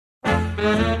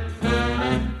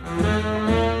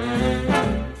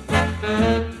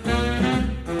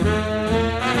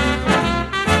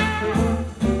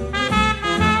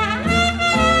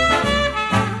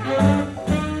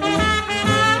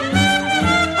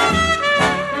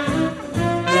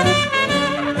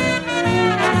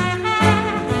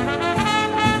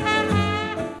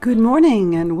Good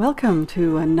morning and welcome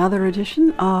to another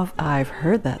edition of I've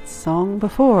Heard That Song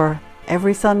Before.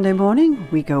 Every Sunday morning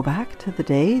we go back to the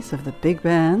days of the big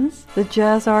bands, the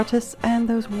jazz artists and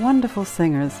those wonderful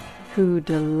singers who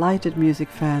delighted music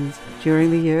fans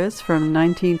during the years from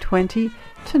 1920 to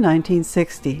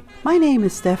 1960. My name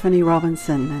is Stephanie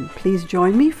Robinson and please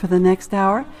join me for the next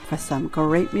hour for some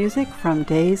great music from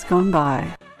days gone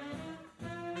by.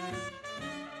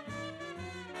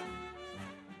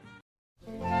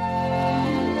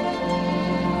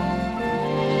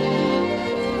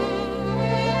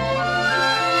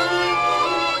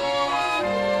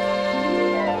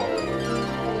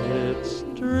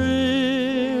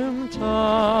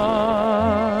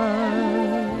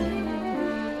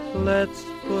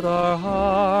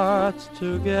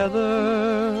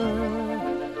 Together,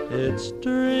 it's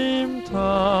dream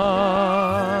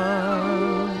time.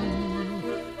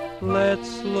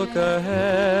 Let's look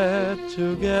ahead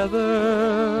together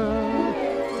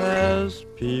as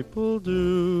people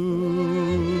do.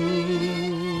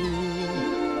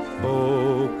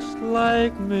 Folks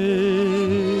like me,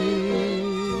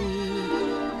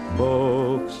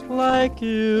 folks like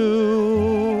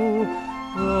you,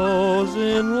 those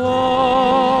in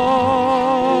love.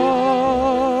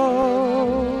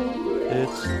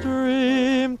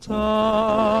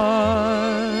 Time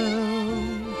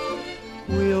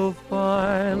we'll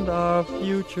find our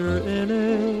future in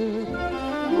it.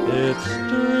 It's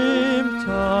dream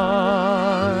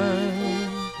time.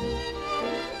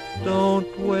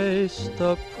 Don't waste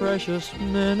a precious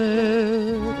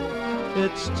minute.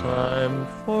 It's time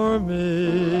for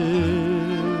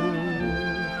me,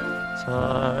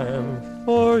 time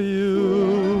for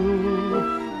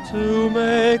you to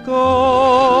make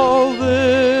all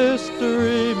this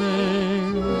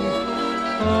dreaming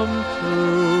come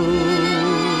true.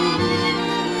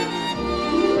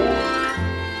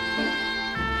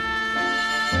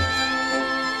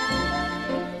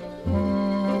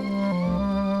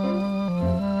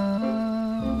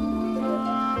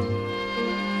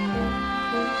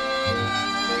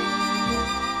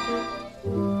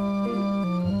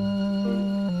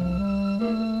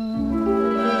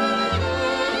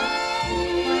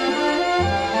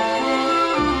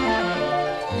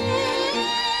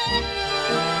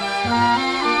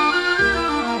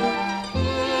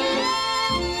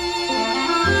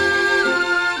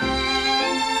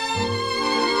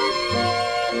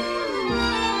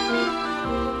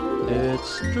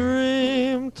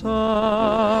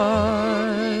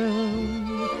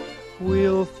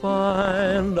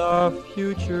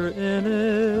 Future in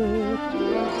it,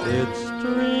 it's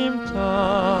dream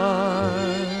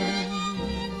time.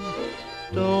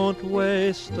 Don't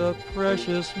waste a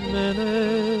precious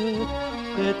minute,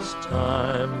 it's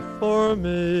time for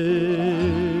me,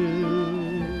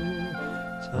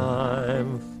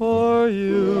 time for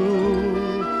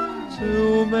you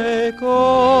to make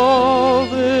all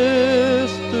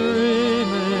this dreaming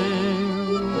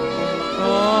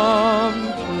come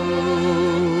true.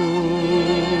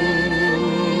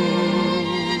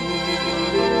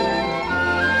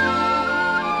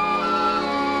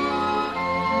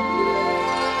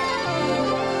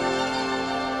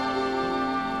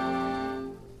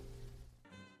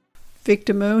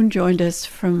 Damone joined us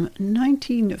from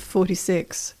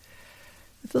 1946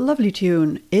 with the lovely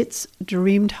tune It's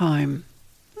Dream Time.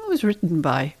 It was written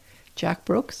by Jack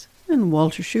Brooks and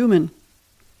Walter Schumann.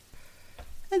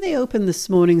 And they opened this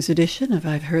morning's edition of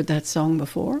I've Heard That Song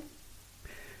Before.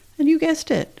 And you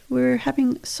guessed it, we're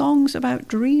having songs about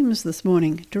dreams this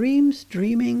morning. Dreams,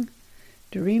 dreaming,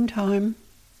 dream time.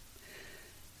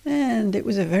 And it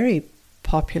was a very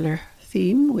popular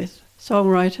theme with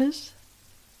songwriters.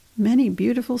 Many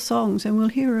beautiful songs, and we'll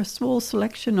hear a small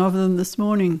selection of them this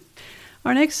morning.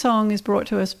 Our next song is brought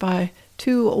to us by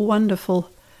two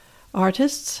wonderful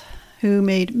artists who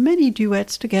made many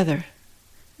duets together,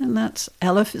 and that's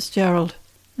Ella Fitzgerald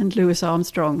and Louis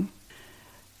Armstrong.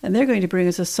 And they're going to bring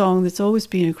us a song that's always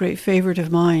been a great favorite of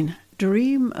mine,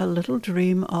 Dream a Little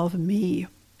Dream of Me.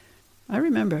 I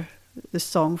remember this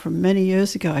song from many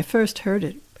years ago. I first heard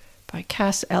it by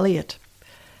Cass Elliot.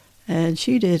 And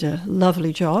she did a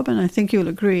lovely job, and I think you'll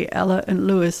agree Ella and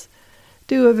Louis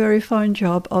do a very fine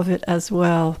job of it as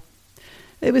well.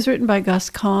 It was written by Gus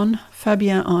Kahn,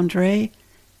 Fabien André,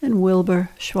 and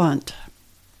Wilbur Schwant.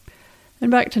 And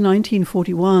back to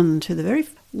 1941 to the very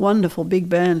wonderful big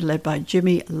band led by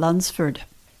Jimmy Lunsford.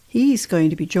 He's going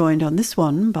to be joined on this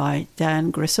one by Dan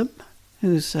Grissom,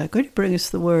 who's going to bring us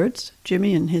the words,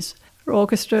 Jimmy and his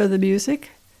orchestra, the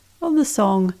music, on the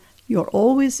song You're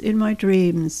Always in My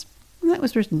Dreams. And that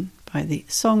was written by the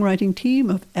songwriting team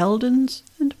of Eldons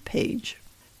and Page.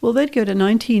 We'll then go to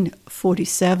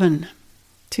 1947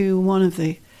 to one of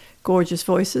the gorgeous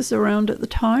voices around at the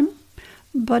time,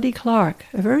 Buddy Clark,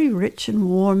 a very rich and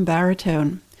warm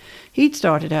baritone. He'd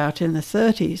started out in the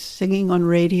 30s singing on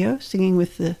radio, singing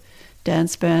with the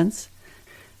dance bands,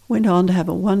 went on to have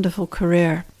a wonderful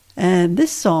career. And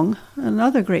this song,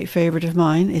 another great favorite of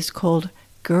mine, is called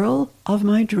Girl of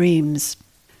My Dreams.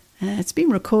 It's been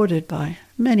recorded by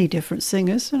many different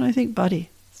singers, and I think Buddy's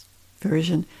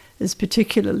version is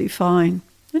particularly fine.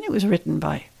 And it was written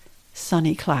by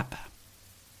Sonny Clapp.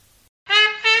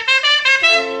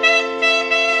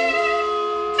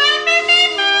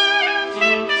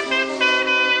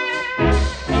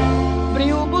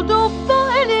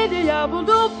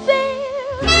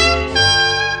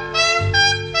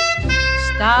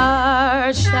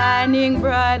 Stars shining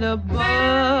bright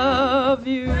above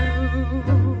you,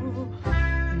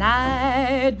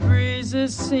 night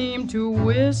breezes seem to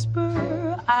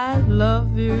whisper I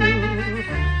love you,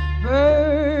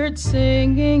 birds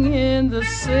singing in the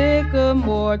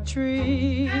sycamore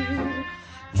tree,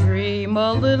 dream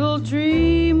a little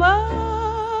dream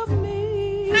of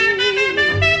me,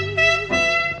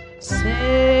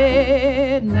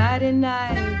 say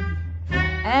nighty-night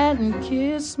and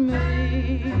kiss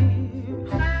me,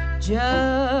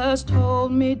 just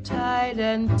hold me tight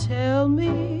and tell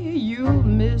me you'll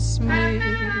miss me,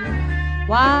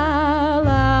 while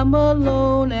I'm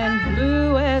alone and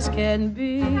blue as can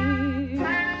be,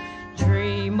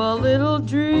 dream a little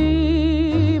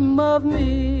dream of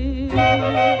me.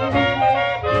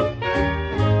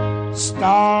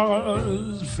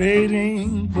 Stars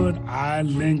fading, but I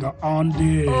linger on,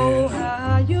 dear. Oh,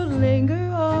 how you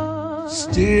linger on,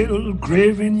 still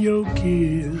craving your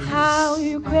kiss. how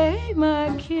you crave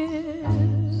my kiss.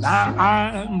 Now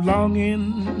I'm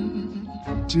longing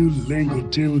to linger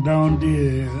till dawn,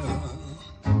 dear.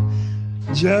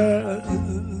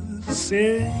 Just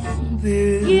saying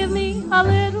this. Give me a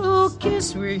little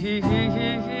kiss, sweet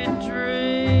dreams,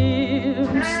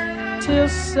 till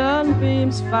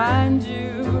sunbeams find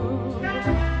you.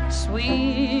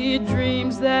 Sweet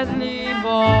dreams that leave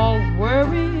all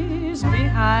worries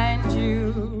behind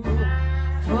you.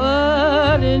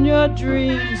 But in your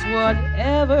dreams,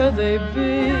 whatever they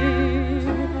be,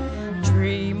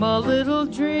 dream a little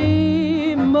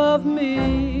dream of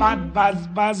me. Buzz, buzz,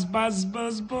 buzz,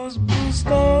 buzz, buzz, buzz,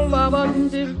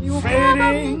 stars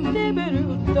fading,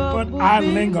 but I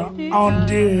linger on,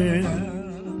 dear.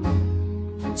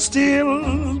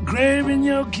 Still craving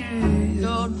your kiss.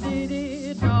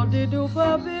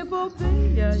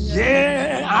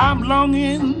 Yeah, I'm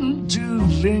longing to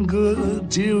linger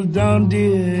till dawn,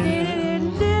 dear.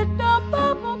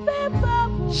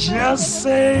 Just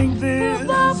saying this.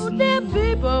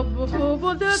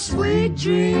 Sweet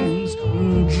dreams,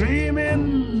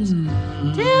 dreaming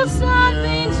till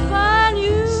sunbeams find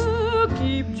you.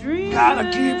 Keep dreaming. gotta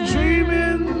keep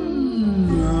dreaming.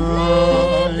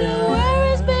 Leave the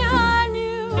worries behind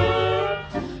you.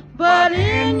 But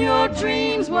in your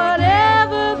dreams,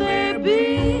 whatever they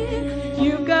be,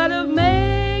 you gotta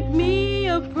make me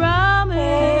a promise.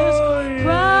 Oh, yeah.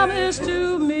 Promise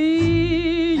to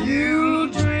me you'll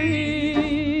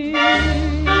dream.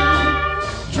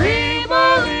 Dream a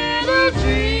little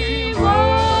dream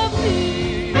of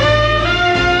me.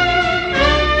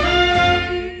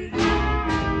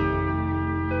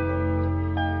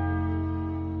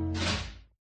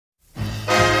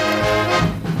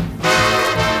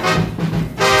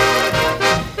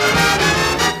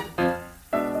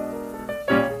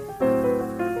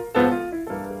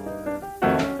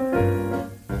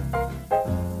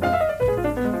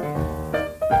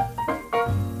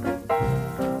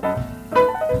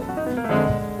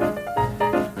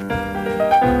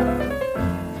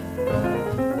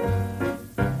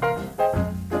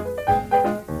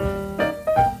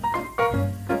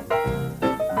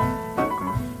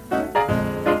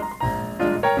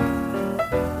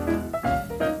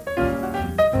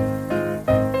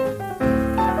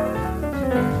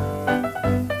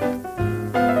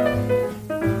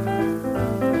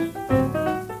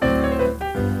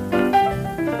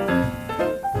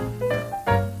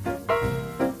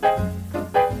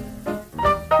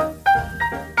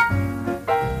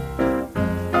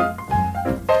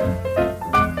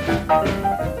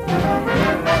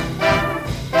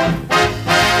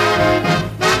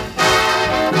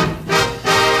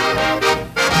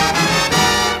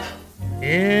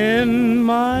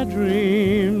 my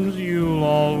dreams you'll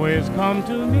always come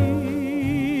to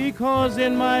me, 'cause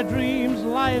in my dreams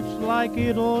life's like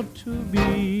it ought to be.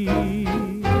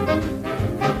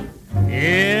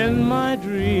 In my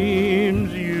dreams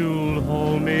you'll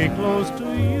hold me close to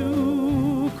you,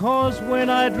 'cause when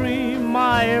I dream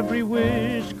my every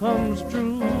wish comes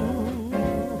true.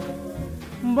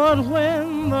 But when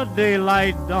the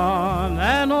daylight dawns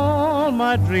and all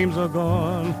my dreams are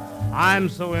gone, I'm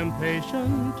so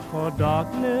impatient for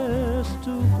darkness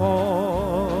to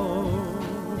fall.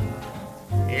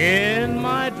 In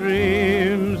my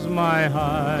dreams my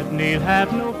heart need have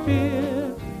no fear,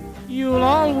 you'll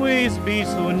always be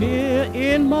so near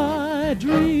in my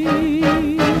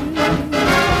dreams.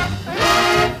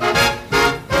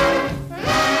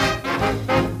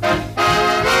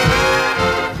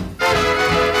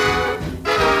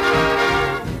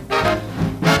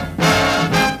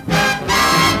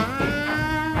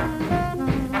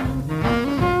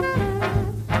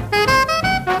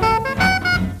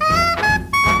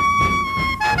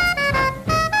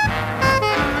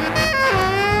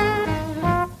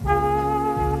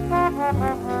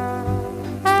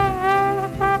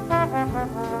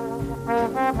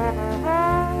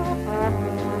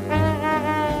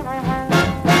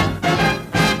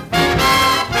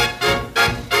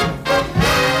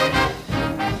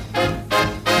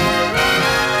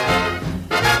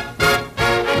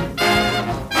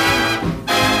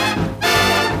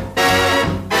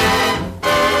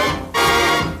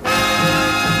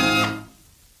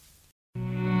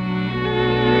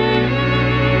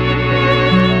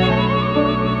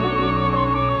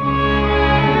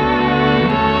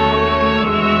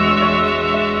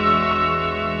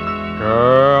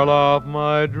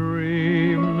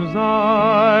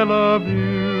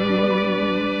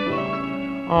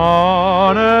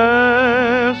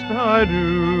 honest I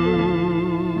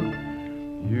do.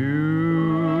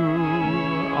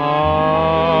 You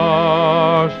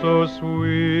are so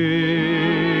sweet.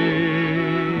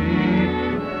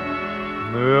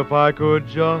 If I could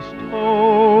just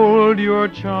hold your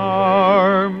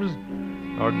charms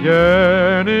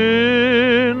again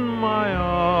in my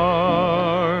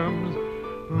arms,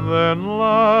 then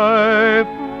life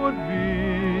would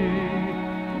be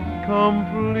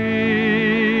complete.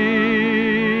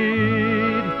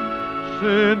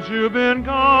 Since you've been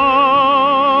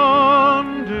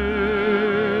gone,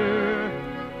 dear,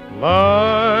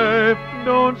 life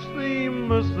don't seem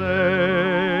the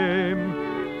same.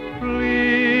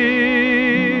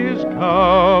 Please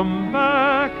come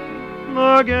back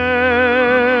again.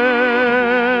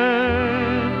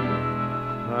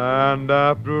 And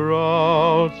after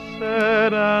all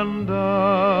said and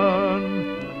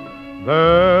done,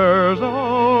 there's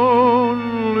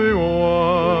only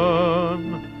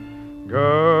one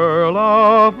girl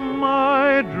of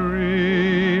my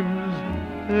dreams.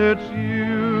 It's you.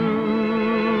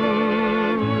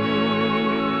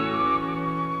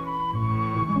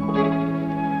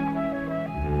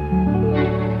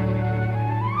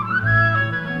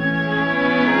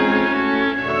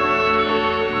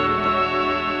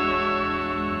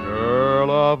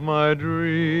 Girl of my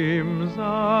dreams,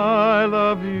 I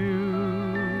love you.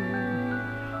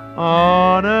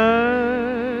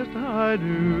 Honest, I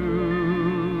do.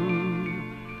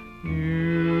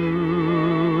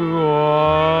 You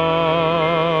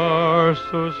are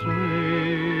so sweet.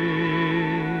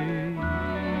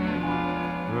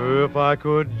 If I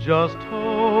could just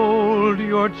hold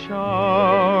your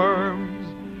charms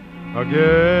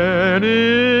again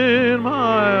in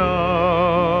my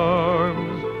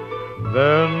arms,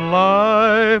 then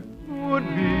life would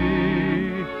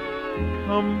be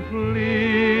complete.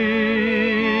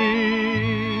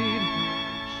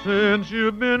 Since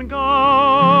you've been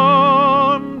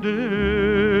gone,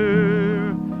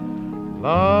 dear,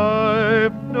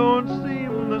 life don't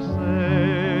seem the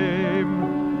same.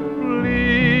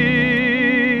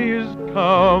 Please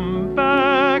come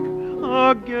back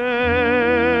again.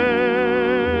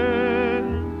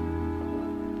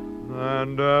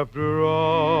 And after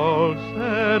all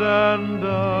said and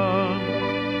done,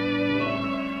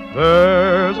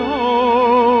 there's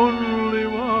only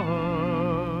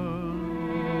one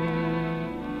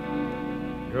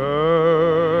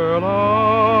girl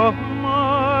of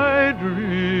my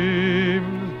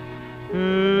dreams.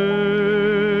 It's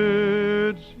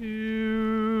you.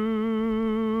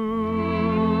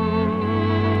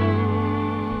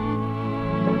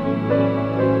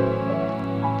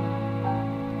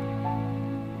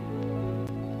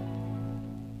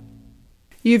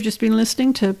 You've just been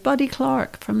listening to Buddy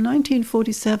Clark from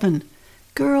 1947,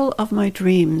 Girl of My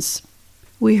Dreams.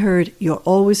 We heard You're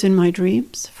Always in My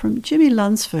Dreams from Jimmy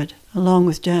Lunsford along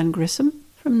with Dan Grissom.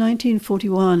 from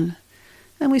 1941.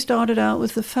 And we started out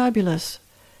with the fabulous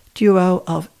duo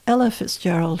of Ella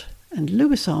Fitzgerald and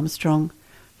Louis Armstrong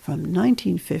from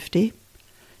 1950,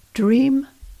 Dream,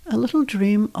 a Little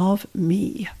Dream of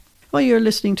Me. Well, you're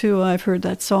listening to I've Heard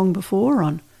That Song Before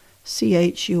on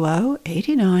CHUO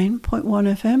 89.1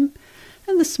 FM,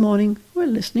 and this morning we're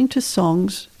listening to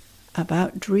songs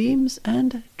about dreams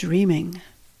and dreaming.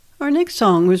 Our next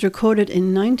song was recorded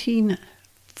in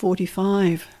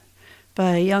 1945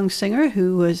 by a young singer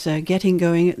who was getting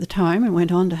going at the time and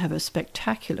went on to have a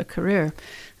spectacular career,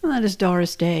 and that is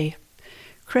Doris Day.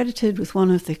 Credited with one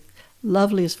of the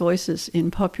loveliest voices in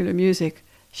popular music,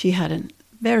 she had a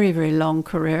very, very long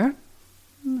career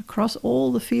across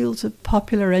all the fields of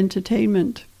popular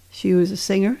entertainment. She was a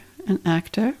singer, an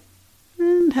actor,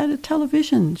 and had a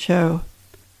television show.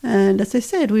 And as I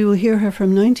said, we will hear her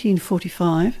from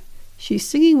 1945. She's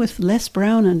singing with Les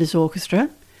Brown and his orchestra,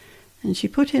 and she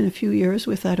put in a few years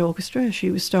with that orchestra as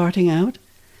she was starting out.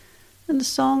 And the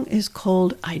song is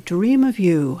called I Dream of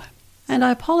You. And I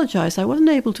apologize, I wasn't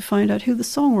able to find out who the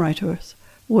songwriters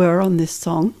were on this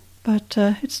song, but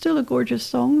it's still a gorgeous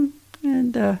song,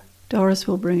 and Doris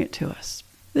will bring it to us.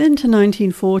 Then to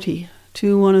 1940,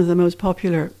 to one of the most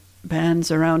popular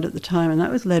bands around at the time, and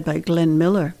that was led by Glenn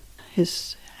Miller.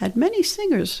 He's had many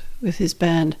singers with his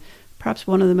band. Perhaps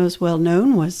one of the most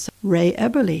well-known was Ray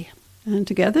Eberle. And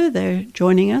together they're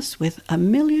joining us with A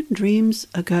Million Dreams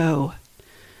Ago,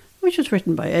 which was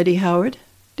written by Eddie Howard,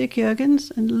 Dick Jurgens,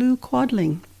 and Lou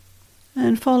Quadling.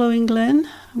 And following Glenn,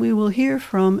 we will hear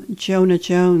from Jonah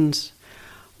Jones,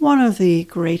 one of the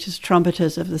greatest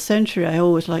trumpeters of the century, I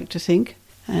always like to think.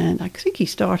 And I think he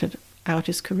started out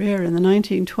his career in the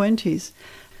 1920s,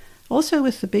 also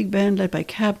with the big band led by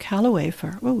Cab Calloway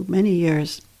for many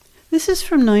years. This is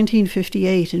from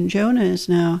 1958, and Jonah is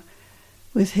now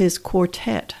with his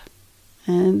quartet,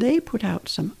 and they put out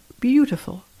some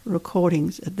beautiful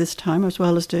recordings at this time, as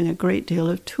well as doing a great deal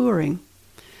of touring.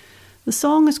 The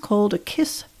song is called A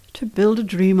Kiss to Build a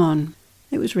Dream On.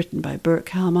 It was written by Bert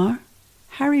Kalmar,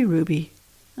 Harry Ruby,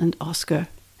 and Oscar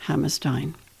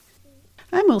Hammerstein.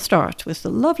 And we'll start with the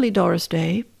lovely Doris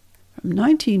Day from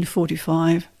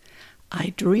 1945,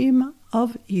 I Dream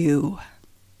of You.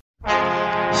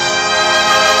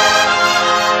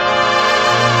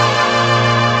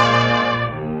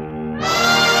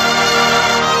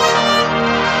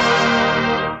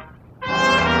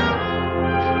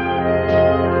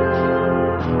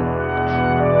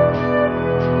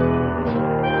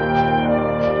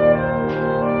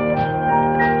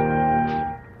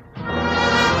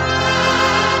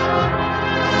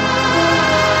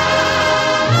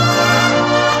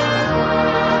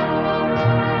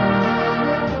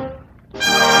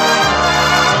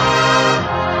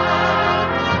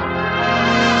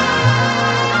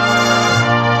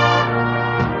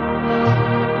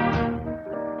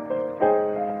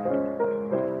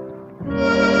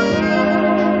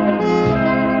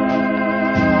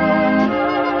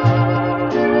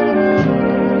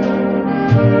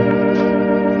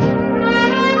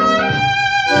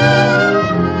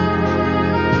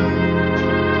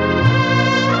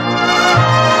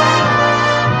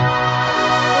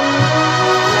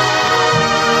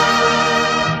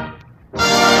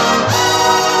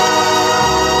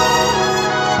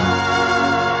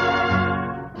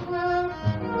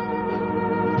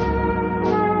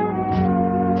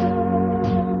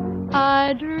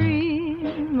 I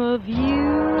dream of you.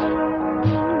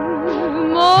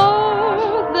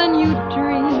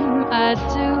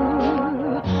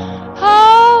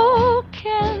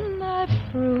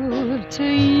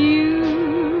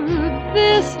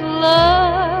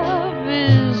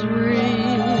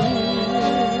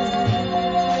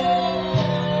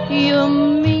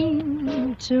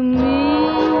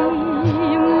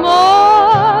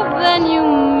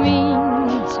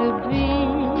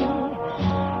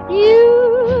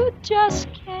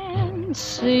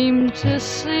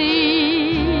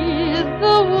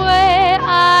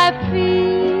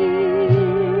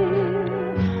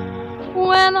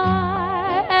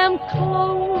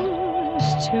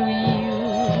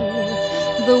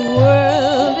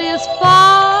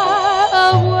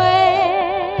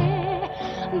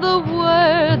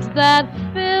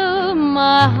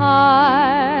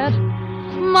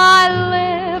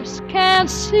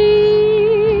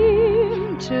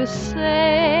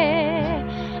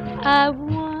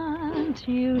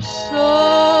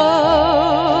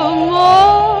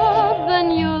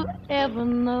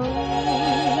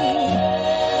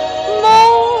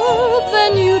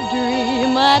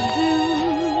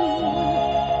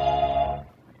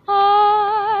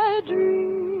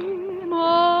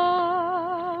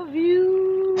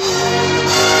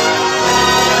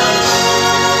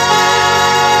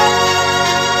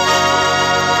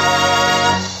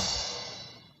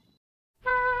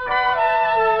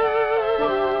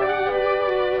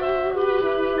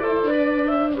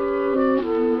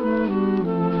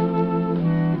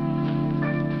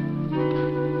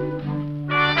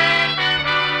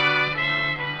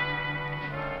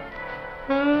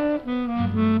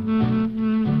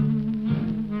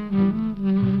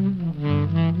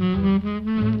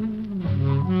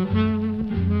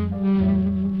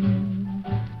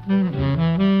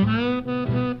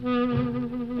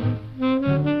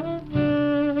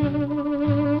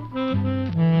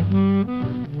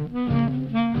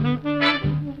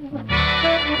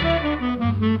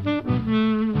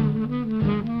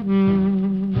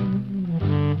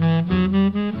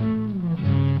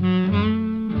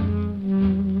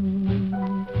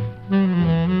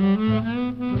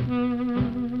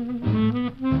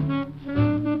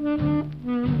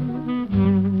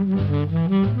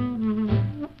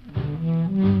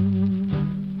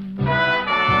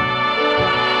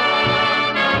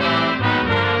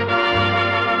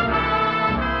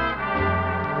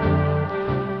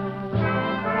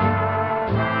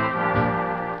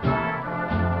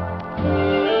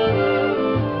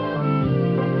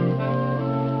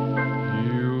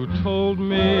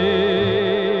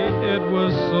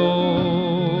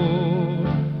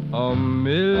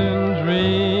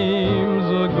 dreams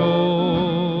ago.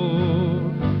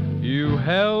 You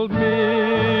held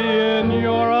me in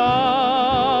your arms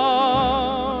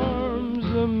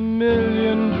a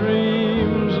million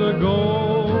dreams ago.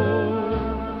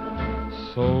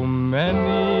 So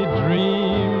many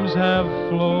dreams have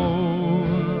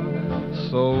flown,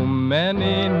 so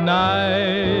many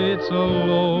nights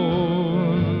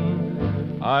alone.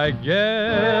 I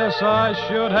guess I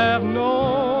should have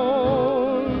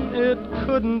known it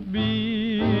couldn't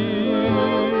be.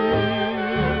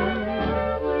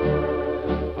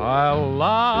 I'll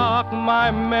lock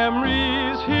my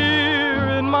memories here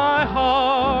in my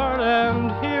heart,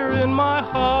 and here in my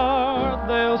heart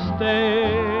they'll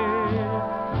stay.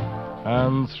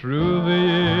 And through the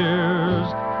years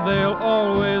they'll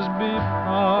always be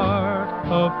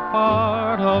a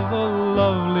part of the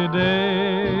lovely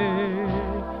day.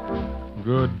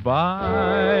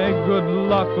 Goodbye, good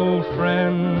luck, old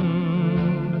friend.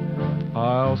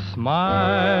 I'll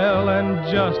smile and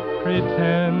just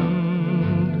pretend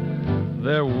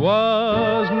there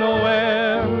was no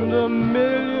end a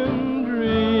million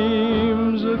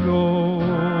dreams ago.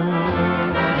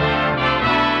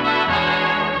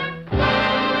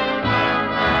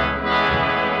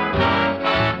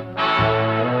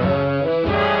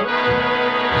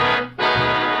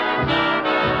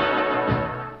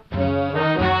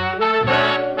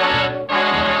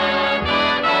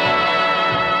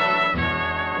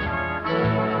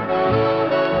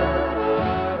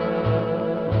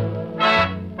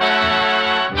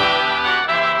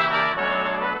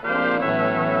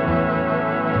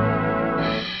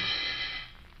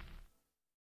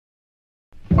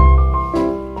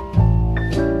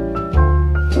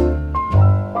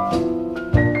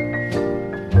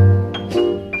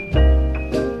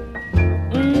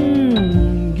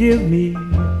 Give me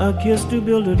a kiss to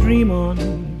build a dream on,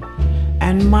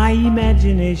 and my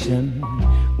imagination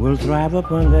will thrive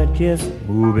upon that kiss.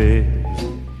 Boobies,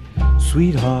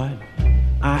 sweetheart,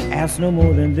 I ask no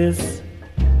more than this,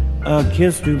 a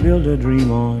kiss to build a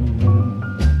dream on.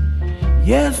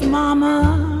 Yes,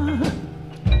 mama,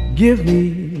 give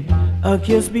me a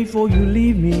kiss before you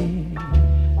leave me,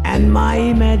 and my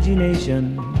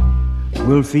imagination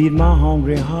will feed my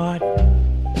hungry heart.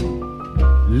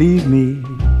 Leave me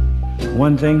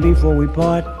one thing before we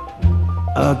part,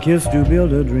 a kiss to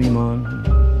build a dream on.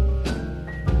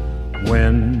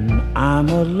 When I'm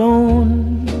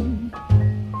alone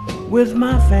with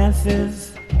my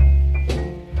fancies,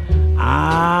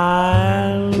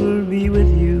 I'll be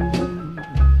with you,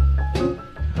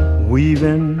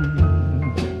 weaving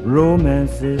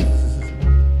romances,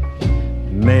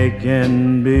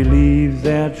 making believe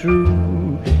they're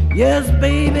true. Yes,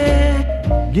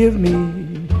 baby, give me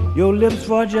your lips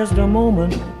for just a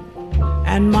moment,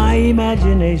 and my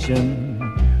imagination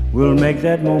will make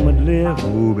that moment live.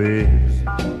 Ooh, babes,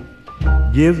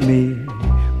 give me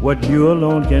what you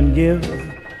alone can give,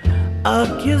 a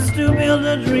kiss to build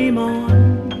a dream on.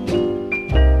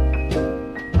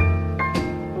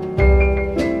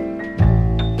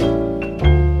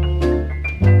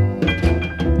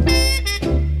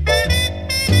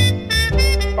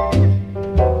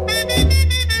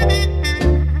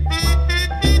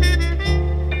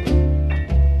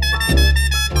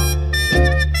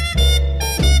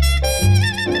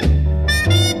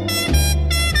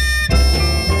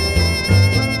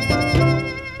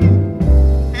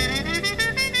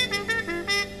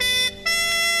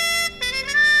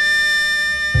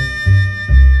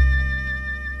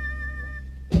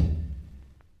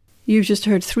 You've just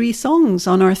heard 3 songs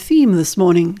on our theme this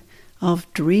morning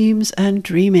of dreams and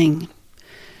dreaming.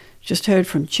 Just heard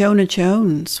from Jonah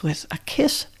Jones with A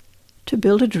Kiss to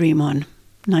Build a Dream On,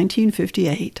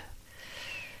 1958.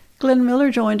 Glenn Miller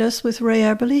joined us with Ray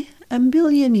Eberle a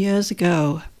million years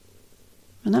ago,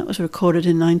 and that was recorded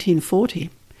in 1940.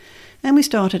 And we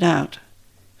started out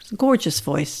with the gorgeous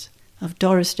voice of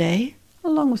Doris Day,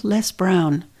 along with Les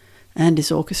Brown and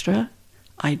his orchestra,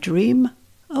 I Dream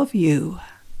of You.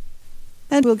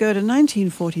 And we'll go to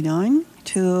 1949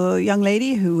 to a young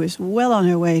lady who was well on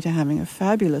her way to having a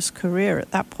fabulous career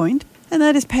at that point, and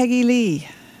that is Peggy Lee.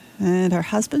 And her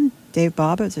husband, Dave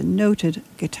Barber, is a noted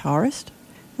guitarist,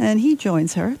 and he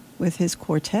joins her with his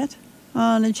quartet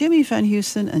on a Jimmy Van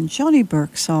Heusen and Johnny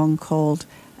Burke song called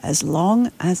As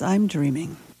Long as I'm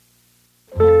Dreaming.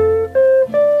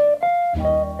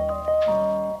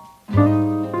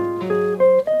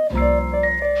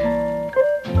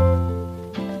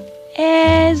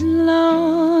 As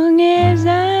long as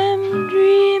I'm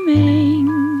dreaming,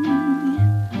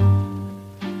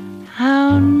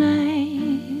 how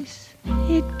nice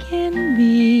it can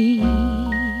be,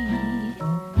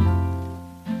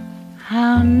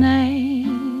 how nice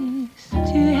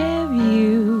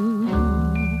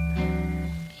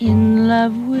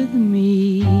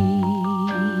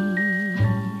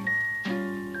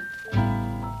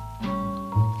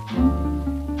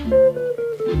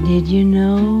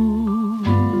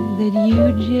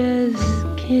would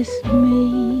just kiss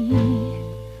me,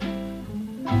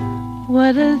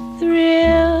 what a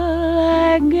thrill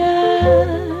I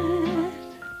got.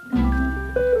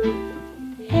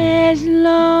 As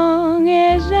long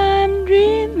as I'm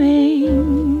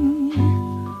dreaming,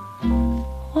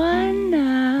 why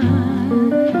not?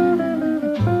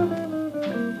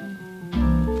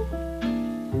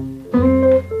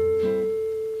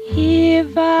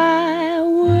 If I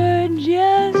were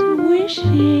just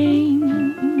wishing,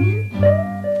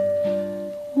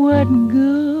 what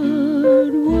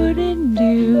good would it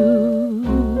do?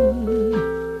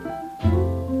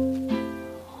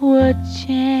 What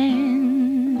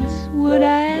chance would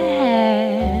I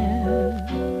have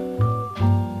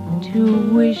to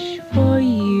wish for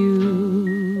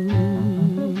you?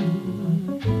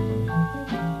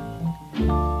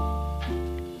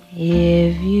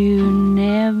 If you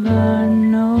never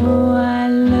know I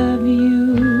love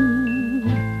you,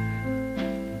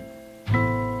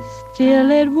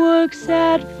 still it works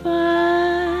out fine.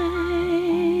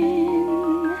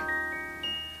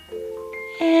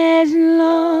 As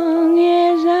long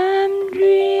as I'm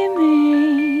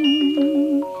dreaming,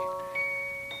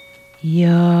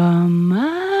 you're mine.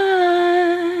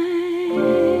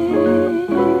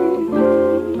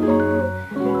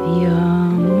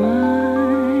 You're mine.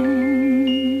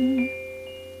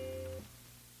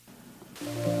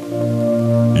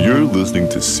 You're listening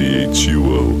to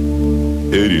CHUO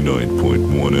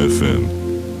 89.1 FM.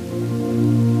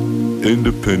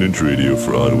 Independent radio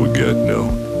for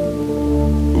Ottawa-Gatineau.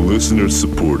 Listener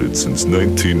supported since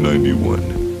 1991.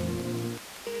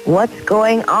 What's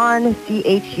going on,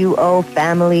 CHUO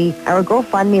family? Our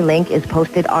GoFundMe link is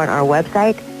posted on our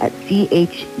website at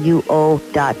chuo.fm.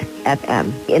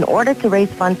 In order to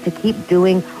raise funds to keep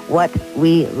doing what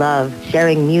we love,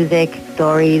 sharing music,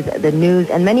 stories, the news,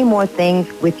 and many more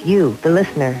things with you, the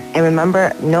listener. And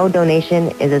remember, no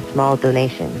donation is a small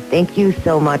donation. Thank you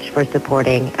so much for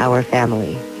supporting our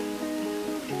family.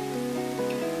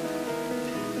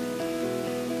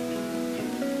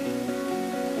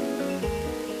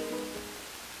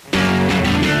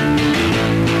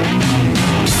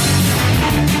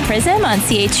 Prism on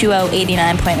CHUO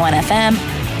 89.1 FM.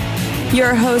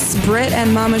 Your hosts Britt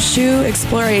and Mama Shu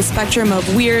explore a spectrum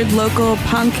of weird, local,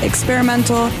 punk,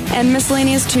 experimental, and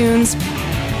miscellaneous tunes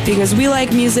because we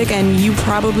like music and you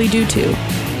probably do too.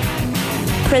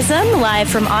 Prism, live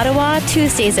from Ottawa,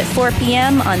 Tuesdays at 4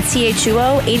 p.m. on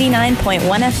CHUO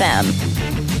 89.1 FM.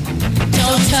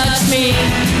 Don't touch me.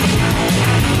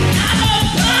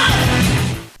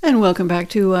 And welcome back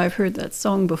to I've Heard That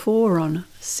Song Before on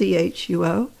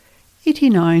CHUO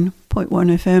 89.1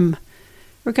 FM.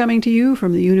 We're coming to you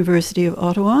from the University of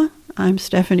Ottawa. I'm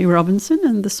Stephanie Robinson,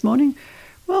 and this morning,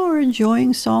 well, we're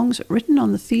enjoying songs written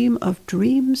on the theme of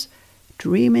dreams,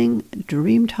 dreaming,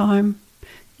 dream time.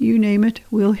 You name it,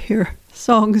 we'll hear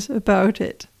songs about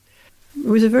it. It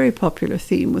was a very popular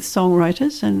theme with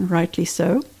songwriters, and rightly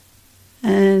so.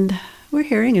 And we're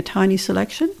hearing a tiny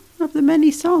selection of the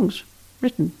many songs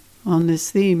written on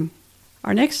this theme.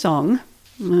 Our next song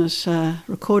was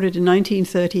recorded in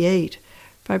 1938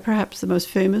 by perhaps the most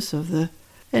famous of the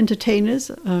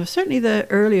entertainers, certainly the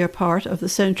earlier part of the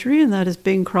century, and that is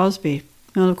Bing Crosby.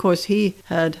 Well, of course, he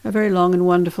had a very long and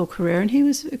wonderful career, and he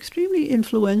was extremely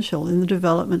influential in the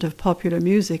development of popular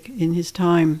music in his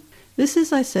time. This,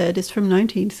 as I said, is from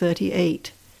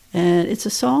 1938, and it's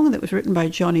a song that was written by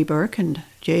Johnny Burke and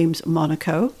James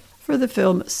Monaco for the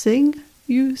film Sing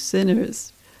You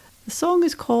Sinners. The song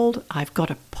is called I've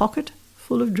Got a Pocket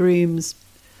Full of Dreams,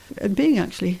 and Bing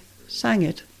actually sang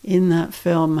it in that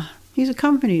film. He's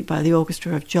accompanied by the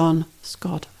orchestra of John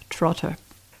Scott Trotter.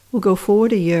 We'll go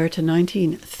forward a year to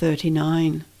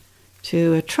 1939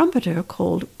 to a trumpeter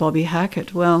called Bobby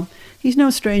Hackett. Well, he's no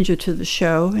stranger to the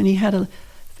show, and he had a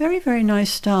very, very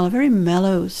nice style, a very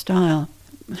mellow style.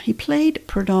 He played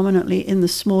predominantly in the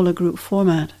smaller group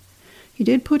format. He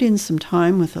did put in some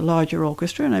time with a larger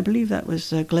orchestra, and I believe that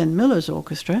was Glenn Miller's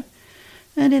orchestra.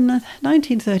 And in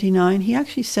 1939, he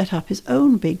actually set up his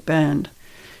own big band.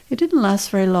 It didn't last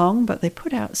very long, but they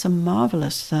put out some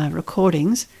marvelous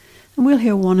recordings, and we'll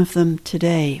hear one of them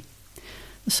today.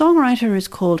 The songwriter is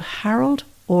called Harold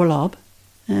Orlob,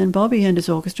 and Bobby and his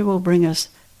orchestra will bring us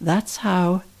That's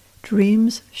How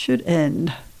Dreams Should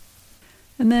End.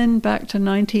 And then back to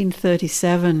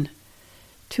 1937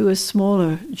 to a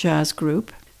smaller jazz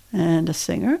group and a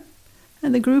singer.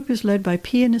 And the group is led by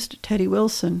pianist Teddy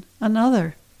Wilson,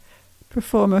 another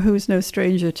performer who is no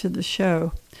stranger to the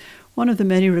show. One of the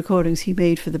many recordings he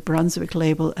made for the Brunswick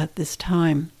label at this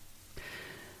time.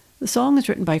 The song is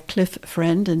written by Cliff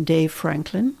Friend and Dave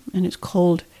Franklin, and it's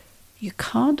called You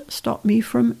Can't Stop Me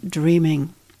From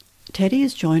Dreaming. Teddy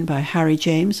is joined by Harry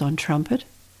James on trumpet,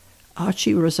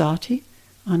 Archie Rosati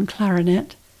on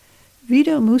clarinet,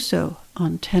 Vito Musso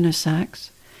on tenor sax.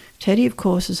 Teddy, of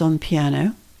course, is on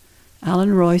piano,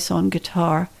 Alan Royce on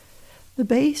guitar, the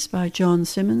bass by John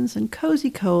Simmons, and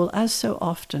Cozy Cole, as so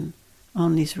often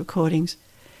on these recordings,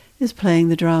 is playing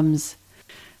the drums.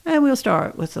 And we'll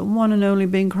start with the one and only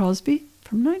Bing Crosby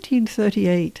from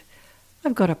 1938.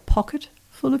 I've Got a Pocket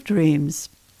Full of Dreams.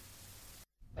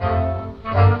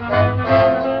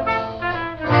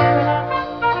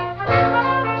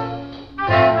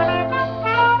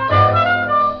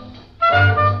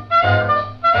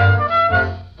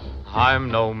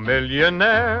 I'm no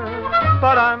millionaire,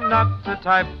 but I'm not the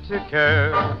type to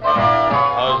care,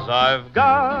 'cause I've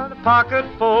got a pocket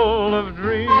full of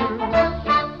dreams.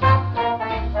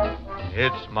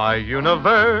 It's my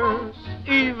universe,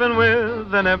 even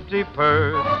with an empty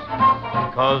purse,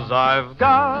 'cause I've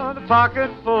got a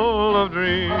pocket full of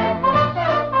dreams.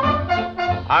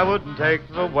 I wouldn't take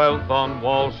the wealth on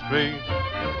Wall Street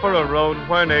for a road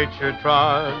where nature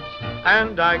trods,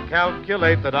 and I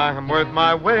calculate that I am worth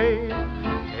my weight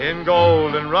in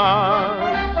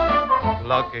goldenrods.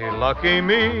 Lucky, lucky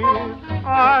me,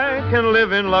 I can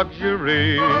live in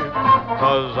luxury,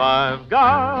 'cause I've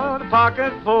got a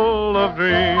pocket full of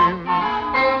dreams.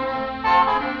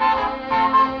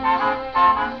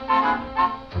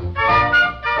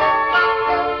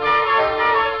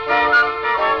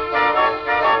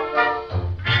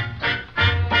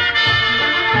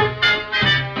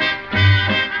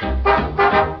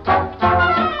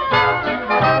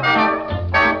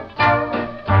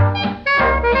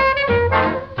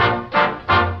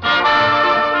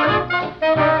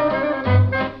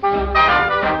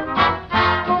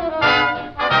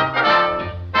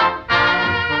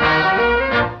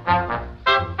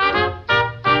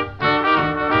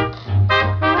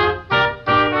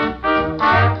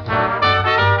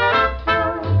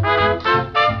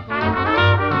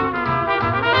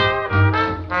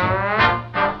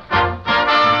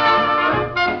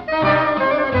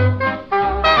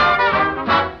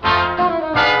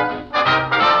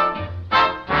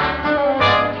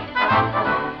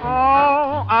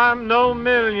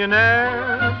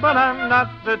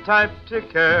 Type to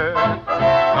care,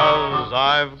 'cause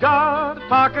I've got a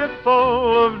pocket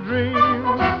full of dreams.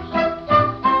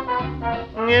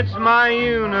 It's my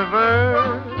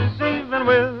universe, even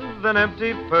with an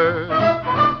empty purse,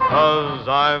 'cause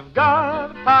I've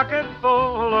got a pocket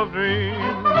full of dreams.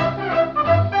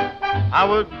 I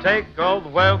would take all the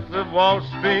wealth of Wall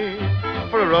Street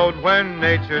for a road where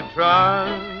nature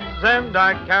trods, and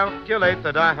I calculate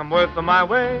that I am worth my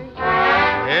weight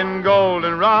in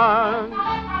goldenrods.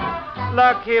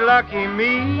 Lucky, lucky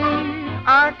me,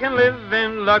 I can live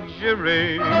in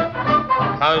luxury,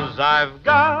 'cause I've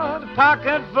got a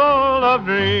pocket full of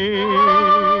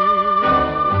dreams.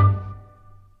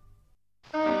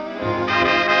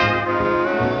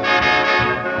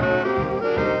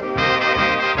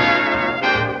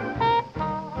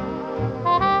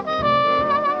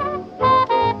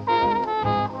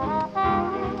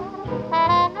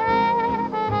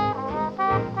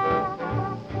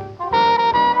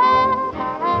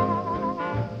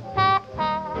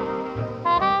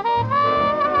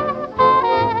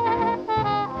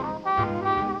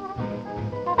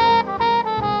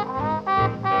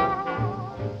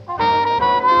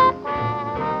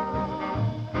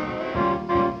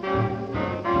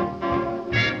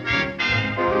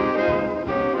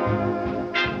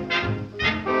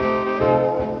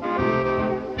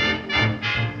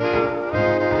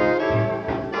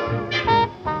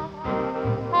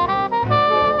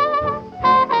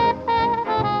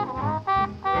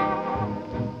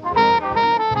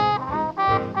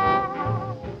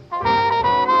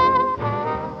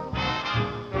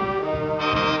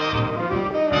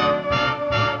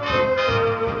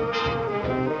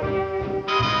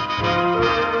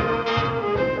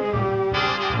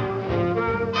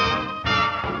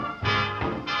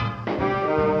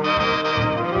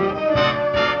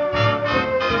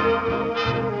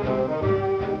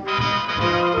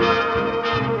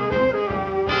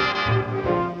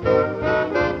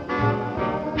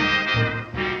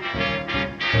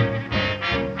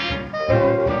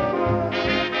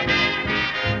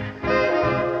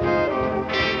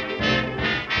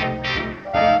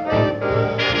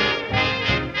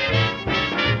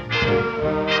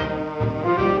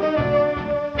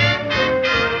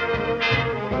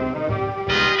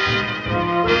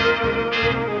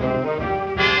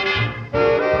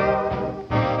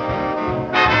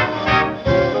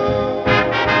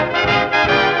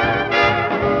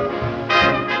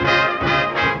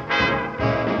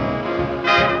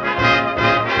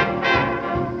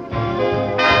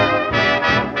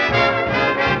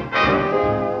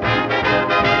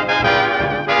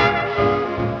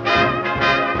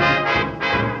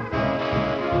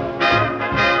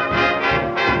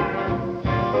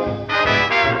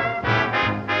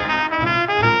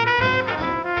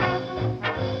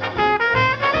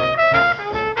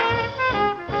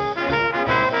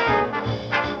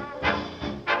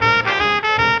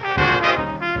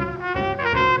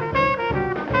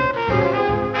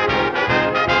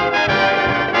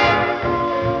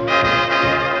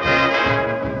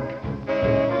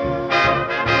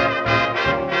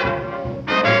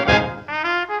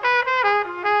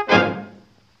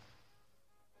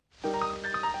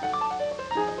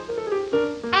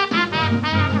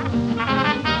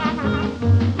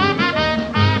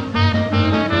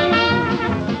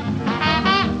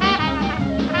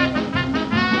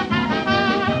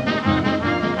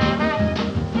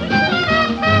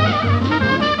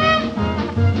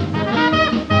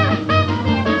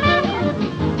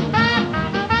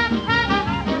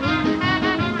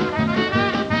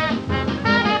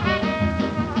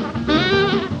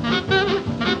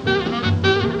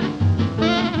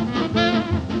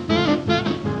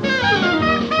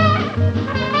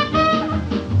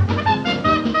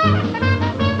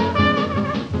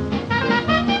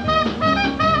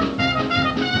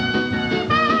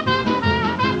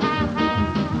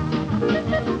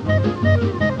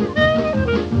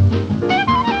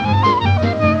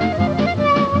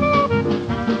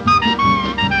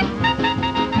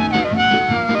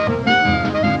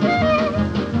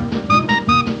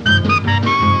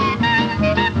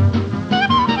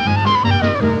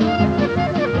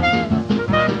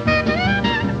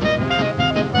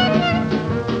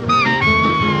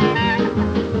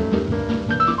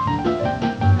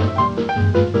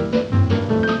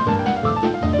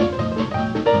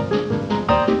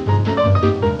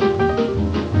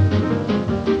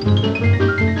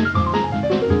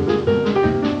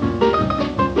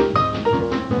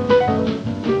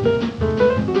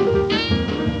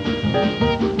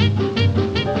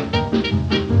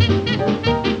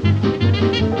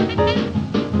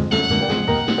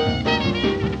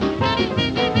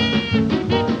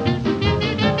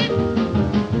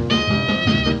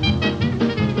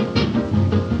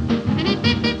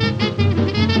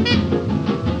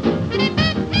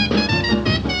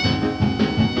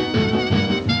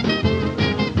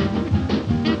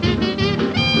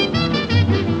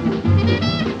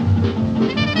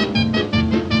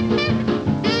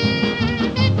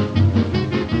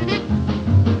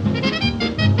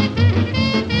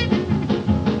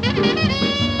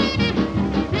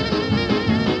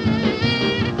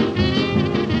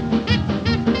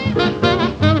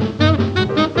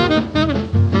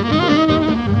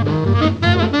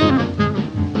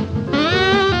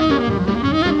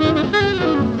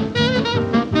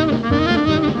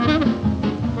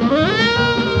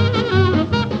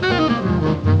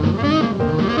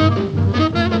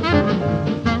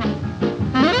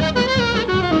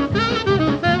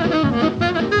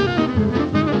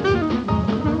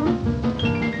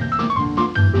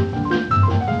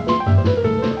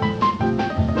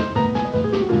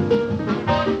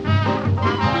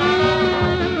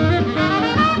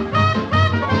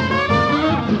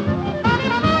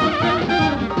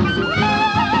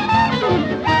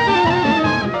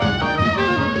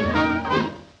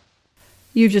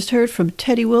 You just heard from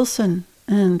Teddy Wilson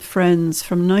and Friends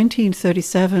from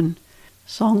 1937, a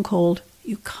song called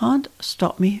You Can't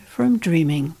Stop Me From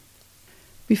Dreaming.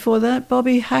 Before that,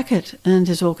 Bobby Hackett and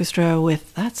his orchestra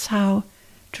with That's How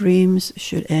Dreams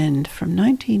Should End from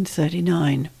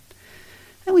 1939.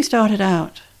 And we started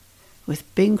out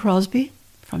with Bing Crosby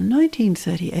from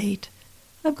 1938,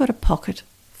 I've Got a Pocket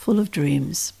Full of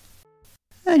Dreams.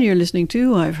 And you're listening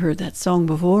to I've Heard That Song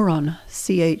Before on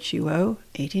CHUO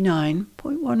 89.1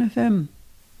 FM.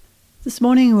 This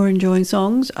morning we're enjoying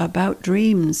songs about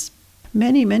dreams.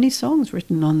 Many, many songs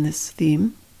written on this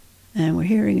theme, and we're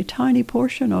hearing a tiny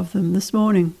portion of them this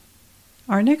morning.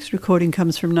 Our next recording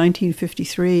comes from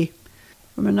 1953,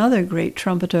 from another great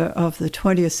trumpeter of the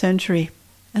 20th century,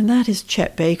 and that is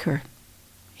Chet Baker.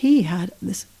 He had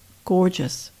this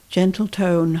gorgeous, gentle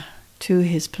tone to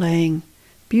his playing,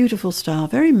 beautiful style,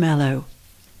 very mellow.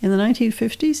 In the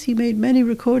 1950s, he made many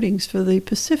recordings for the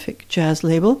Pacific Jazz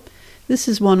label. This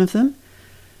is one of them,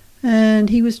 and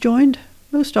he was joined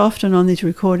most often on these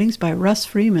recordings by Russ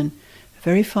Freeman, a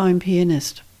very fine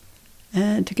pianist.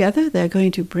 And together they're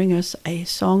going to bring us a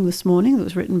song this morning that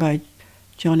was written by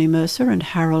Johnny Mercer and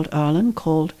Harold Arlen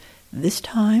called This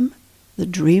Time the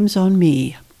Dream's on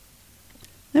Me.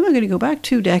 Then we're going to go back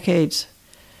 2 decades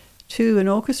to an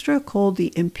orchestra called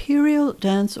the Imperial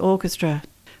Dance Orchestra.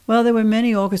 Well, there were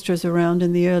many orchestras around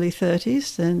in the early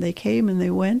 30s, and they came and they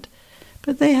went,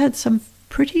 but they had some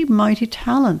pretty mighty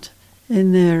talent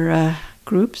in their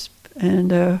groups,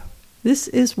 and this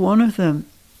is one of them.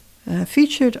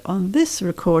 Featured on this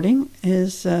recording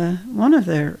is one of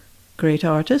their great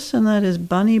artists, and that is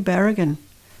Bunny Berrigan,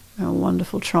 a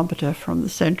wonderful trumpeter from the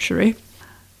century.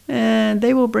 And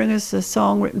they will bring us a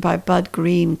song written by Bud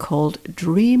Green called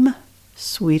Dream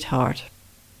Sweetheart.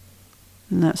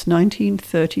 And that's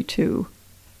 1932.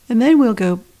 And then we'll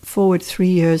go forward 3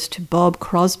 years to Bob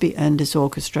Crosby and his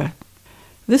orchestra.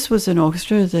 This was an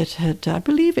orchestra that had, I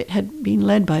believe it had been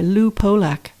led by Lou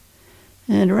Polak.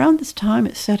 And around this time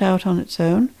it set out on its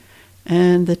own,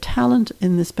 and the talent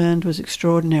in this band was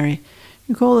extraordinary.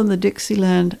 You call them the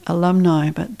Dixieland alumni,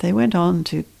 but they went on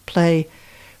to play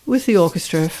with the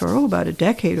orchestra for about a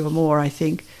decade or more, I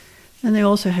think. And they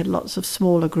also had lots of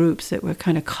smaller groups that were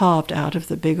kind of carved out of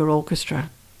the bigger orchestra.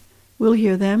 We'll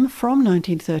hear them from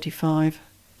 1935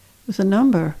 with a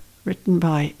number written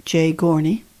by Jay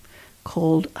Gorney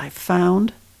called I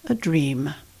Found a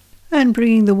Dream. And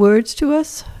bringing the words to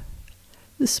us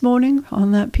this morning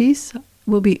on that piece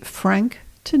will be Frank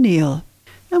Tennille.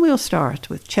 And we'll start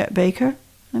with Chet Baker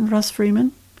and Russ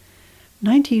Freeman.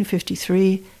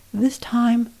 1953, This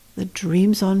Time the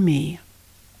Dream's on Me.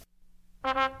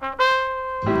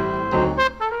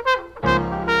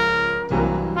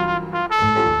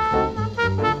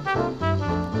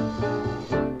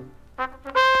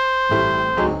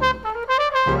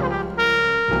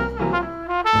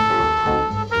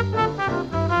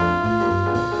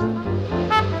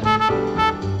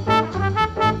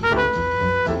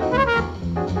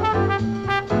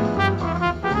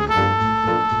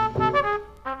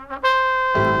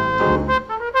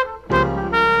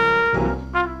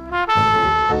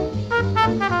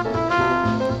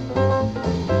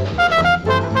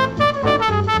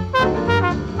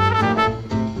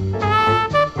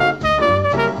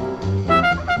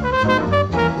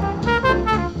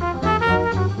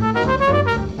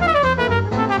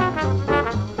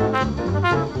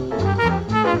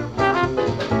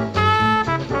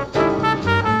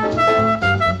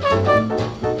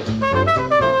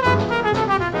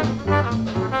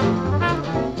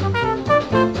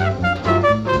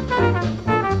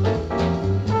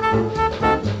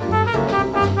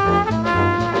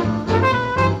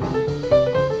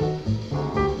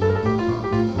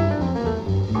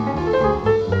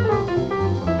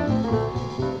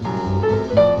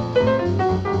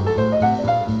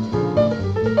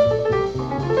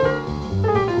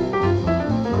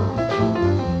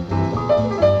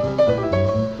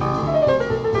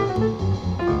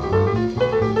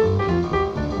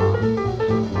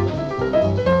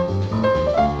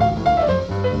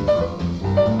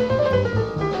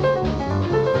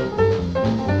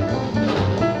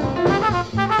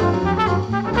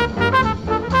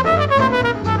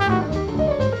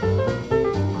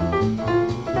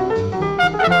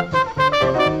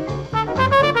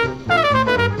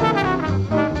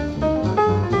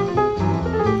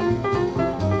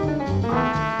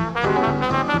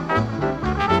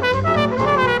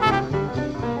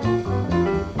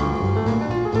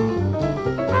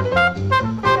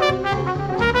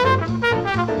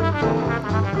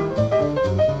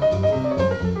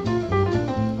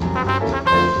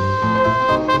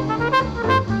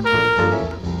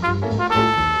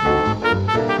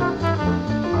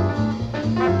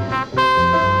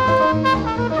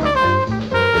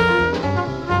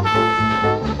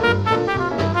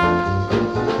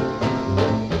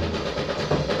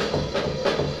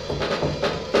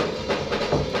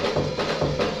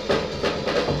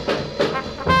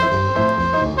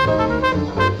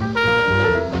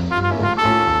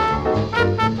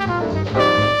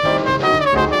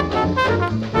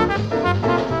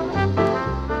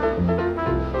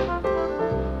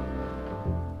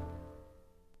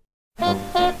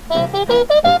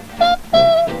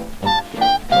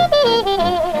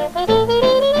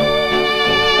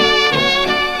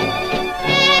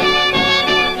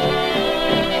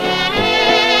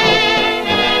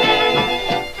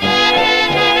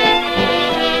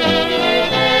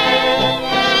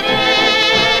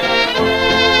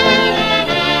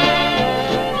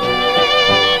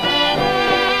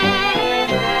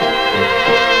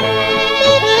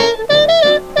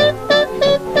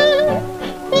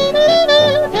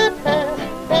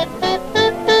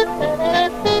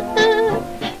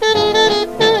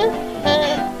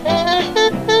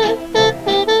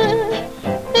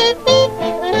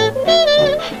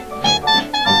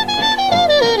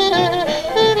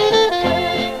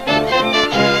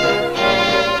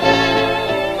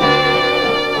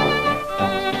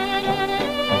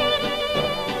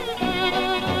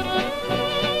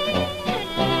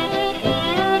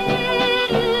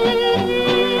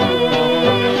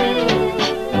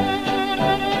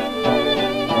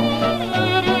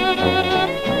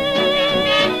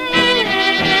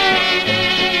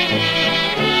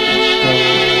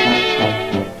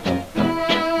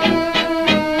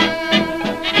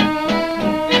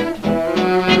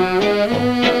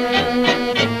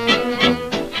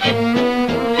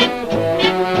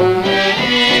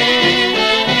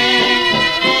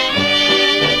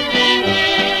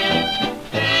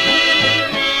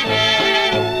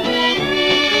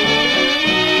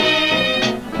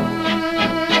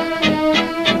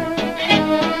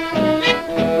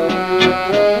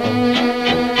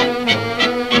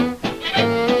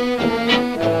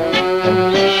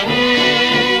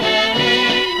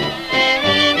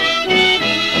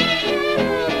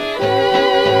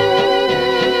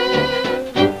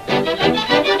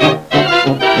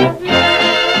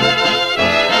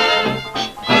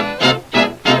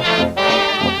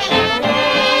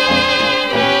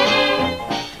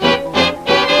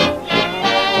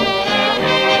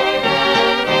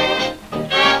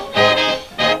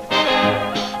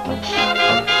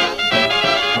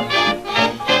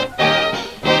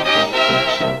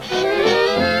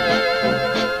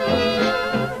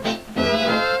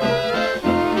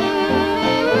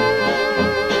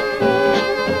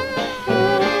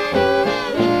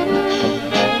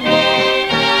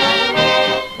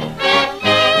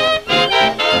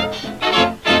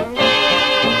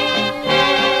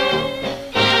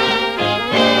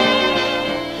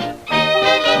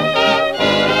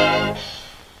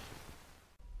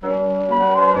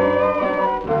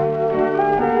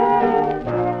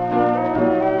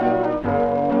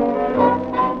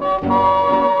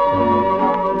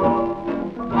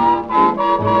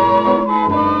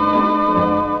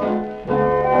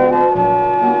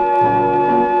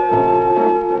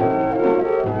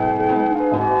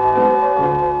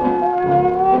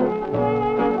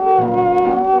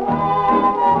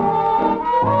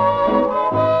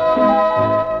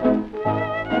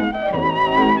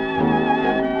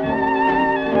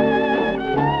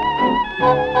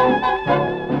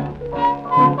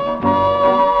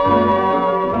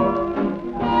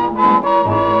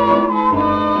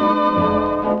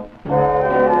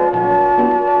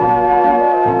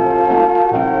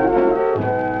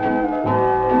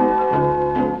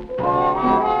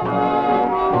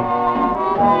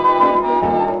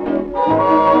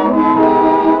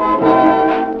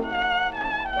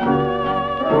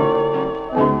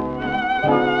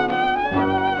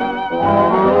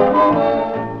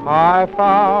 I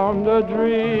found a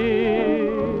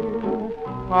dream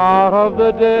out of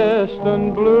the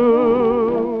distant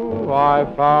blue.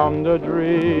 I found a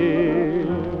dream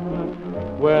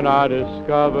when I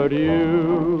discovered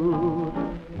you.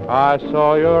 I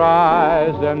saw your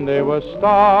eyes and they were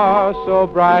stars so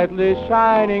brightly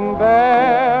shining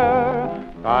there.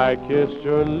 I kissed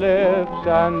your lips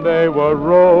and they were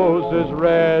roses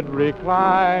red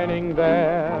reclining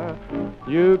there.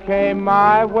 You came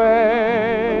my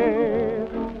way.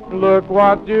 Look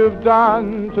what you've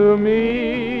done to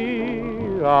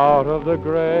me out of the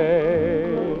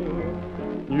gray.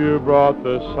 You brought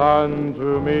the sun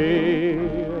to me,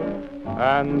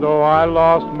 and though I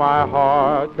lost my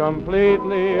heart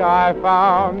completely, I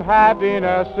found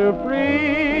happiness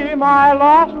supreme. I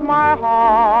lost my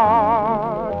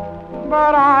heart,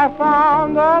 but I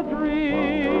found a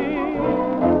dream.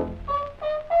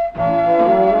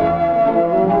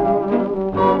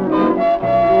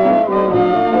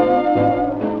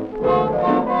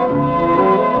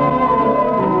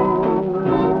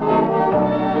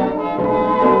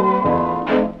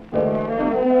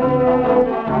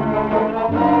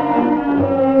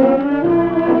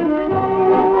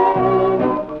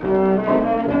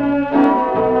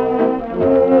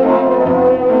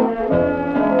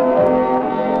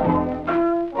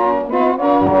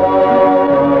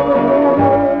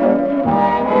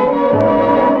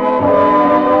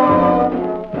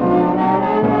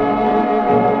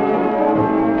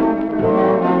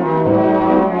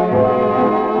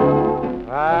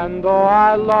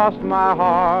 lost my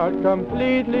heart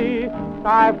completely.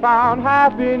 I found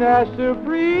happiness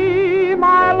supreme.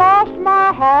 I lost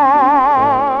my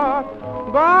heart,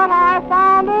 but I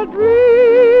found a dream.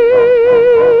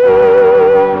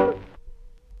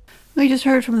 We just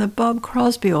heard from the Bob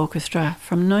Crosby Orchestra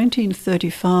from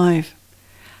 1935.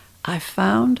 I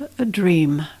Found a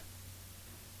Dream.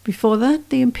 Before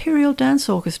that, the Imperial Dance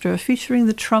Orchestra featuring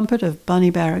the trumpet of Bunny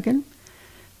Barrigan,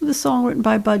 with a song written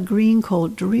by Bud Green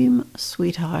called Dream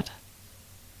Sweetheart.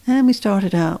 And we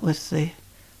started out with the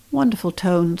wonderful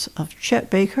tones of Chet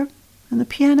Baker and the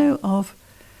piano of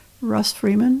Russ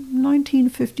Freeman,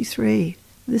 1953.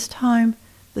 This time,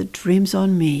 The Dream's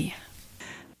on Me.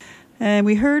 And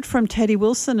we heard from Teddy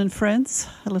Wilson and Friends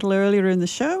a little earlier in the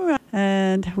show,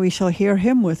 and we shall hear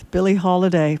him with Billie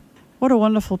Holiday. What a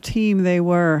wonderful team they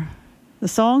were. The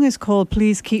song is called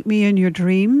Please Keep Me in Your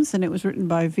Dreams, and it was written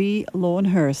by V.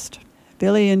 Lonehurst.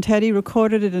 Billy and Teddy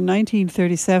recorded it in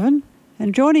 1937,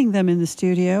 and joining them in the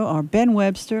studio are Ben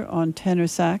Webster on tenor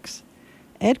sax,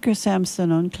 Edgar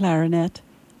Sampson on clarinet,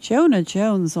 Jonah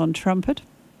Jones on trumpet,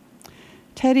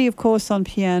 Teddy, of course, on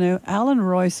piano, Alan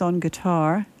Royce on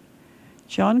guitar,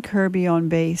 John Kirby on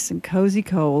bass, and Cozy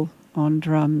Cole on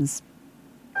drums.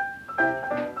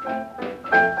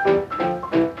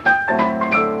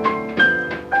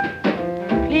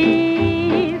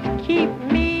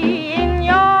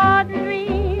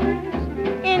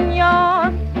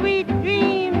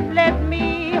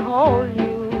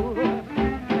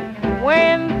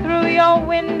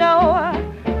 Window,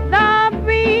 the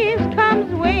breeze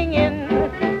comes winging.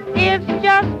 It's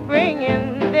just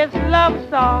bringing this love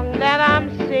song that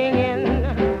I'm singing.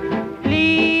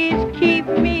 Please keep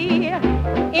me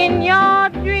in your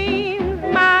dreams.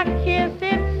 My kiss,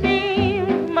 it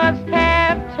seems, must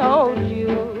have told you.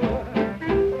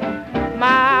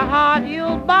 My heart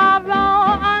you'll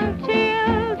borrow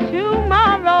until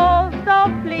tomorrow.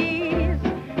 So please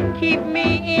keep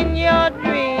me in your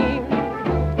dreams.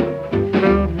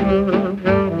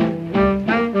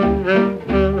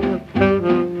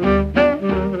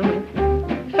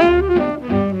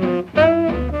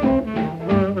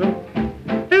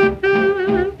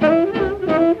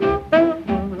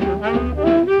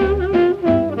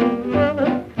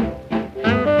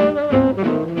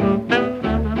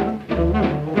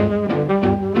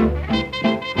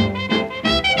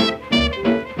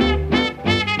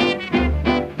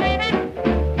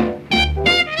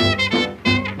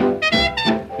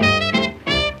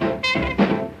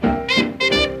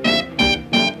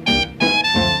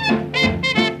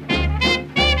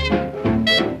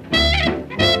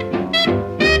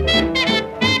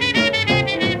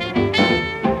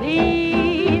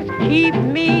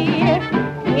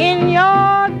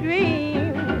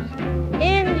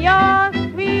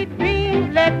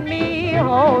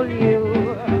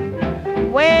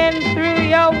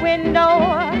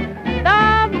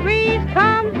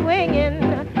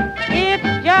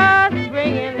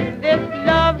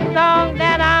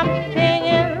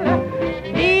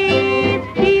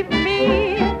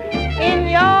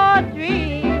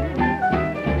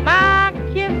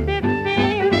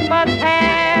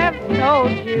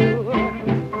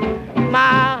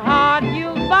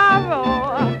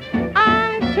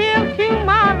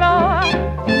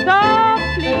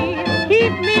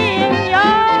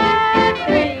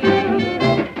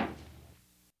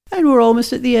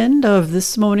 Almost at the end of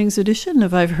this morning's edition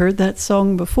of I've Heard That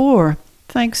Song Before.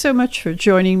 Thanks so much for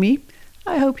joining me.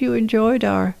 I hope you enjoyed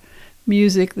our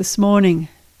music this morning.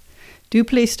 Do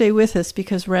please stay with us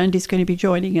because Randy's going to be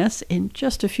joining us in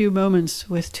just a few moments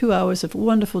with 2 hours of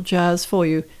wonderful jazz for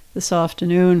you this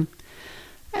afternoon.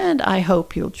 And I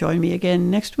hope you'll join me again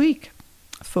next week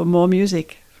for more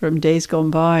music from days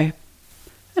gone by.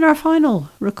 And our final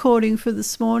recording for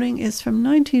this morning is from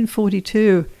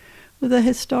 1942. With a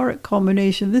historic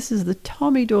combination. This is the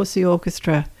Tommy Dorsey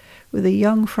Orchestra with a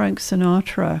young Frank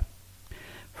Sinatra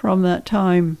from that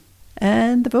time.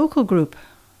 And the vocal group,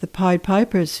 the Pied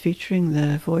Pipers, featuring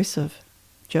the voice of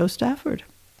Joe Stafford.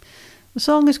 The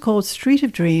song is called Street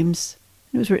of Dreams.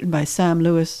 It was written by Sam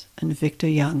Lewis and Victor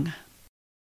Young.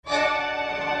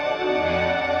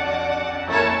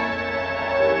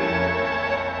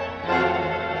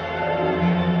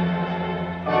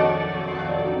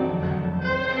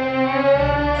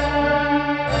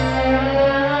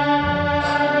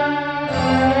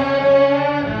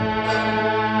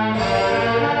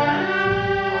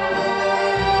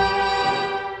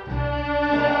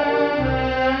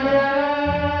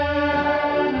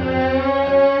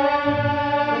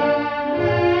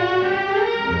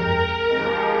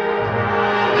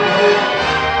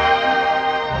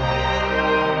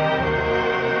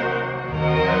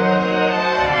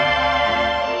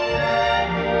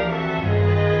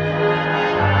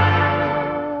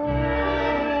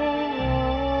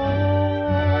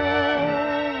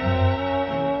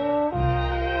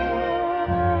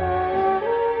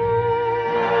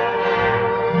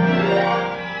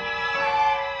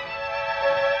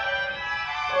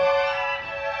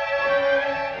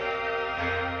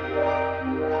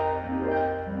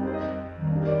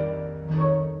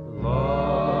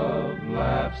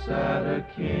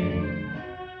 king.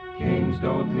 Kings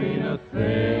don't mean a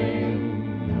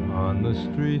thing on the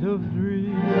street of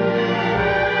dreams.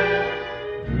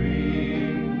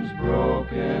 Dreams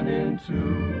broken in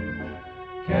two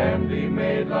can be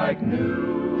made like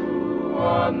new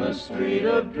on the street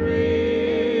of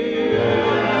dreams.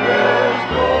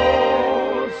 There's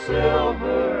gold,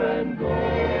 silver, and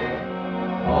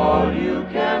gold. All you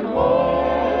can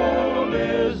hold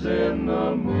is in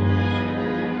the moon.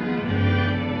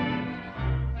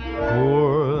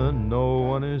 Poor, no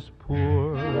one is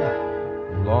poor,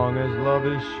 long as love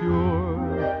is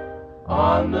sure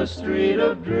on the street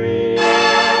of dreams.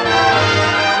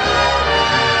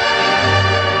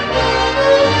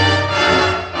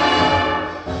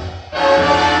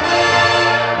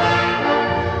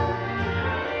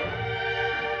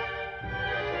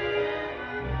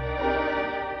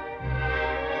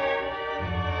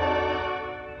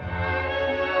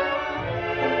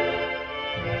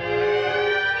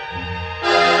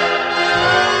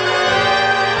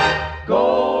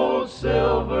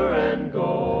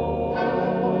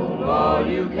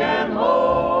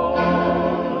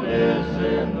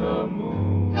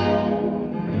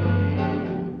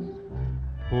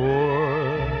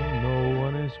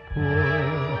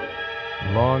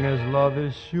 Love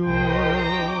is sure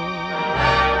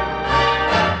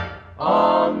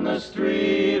on the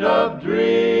street of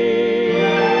dreams.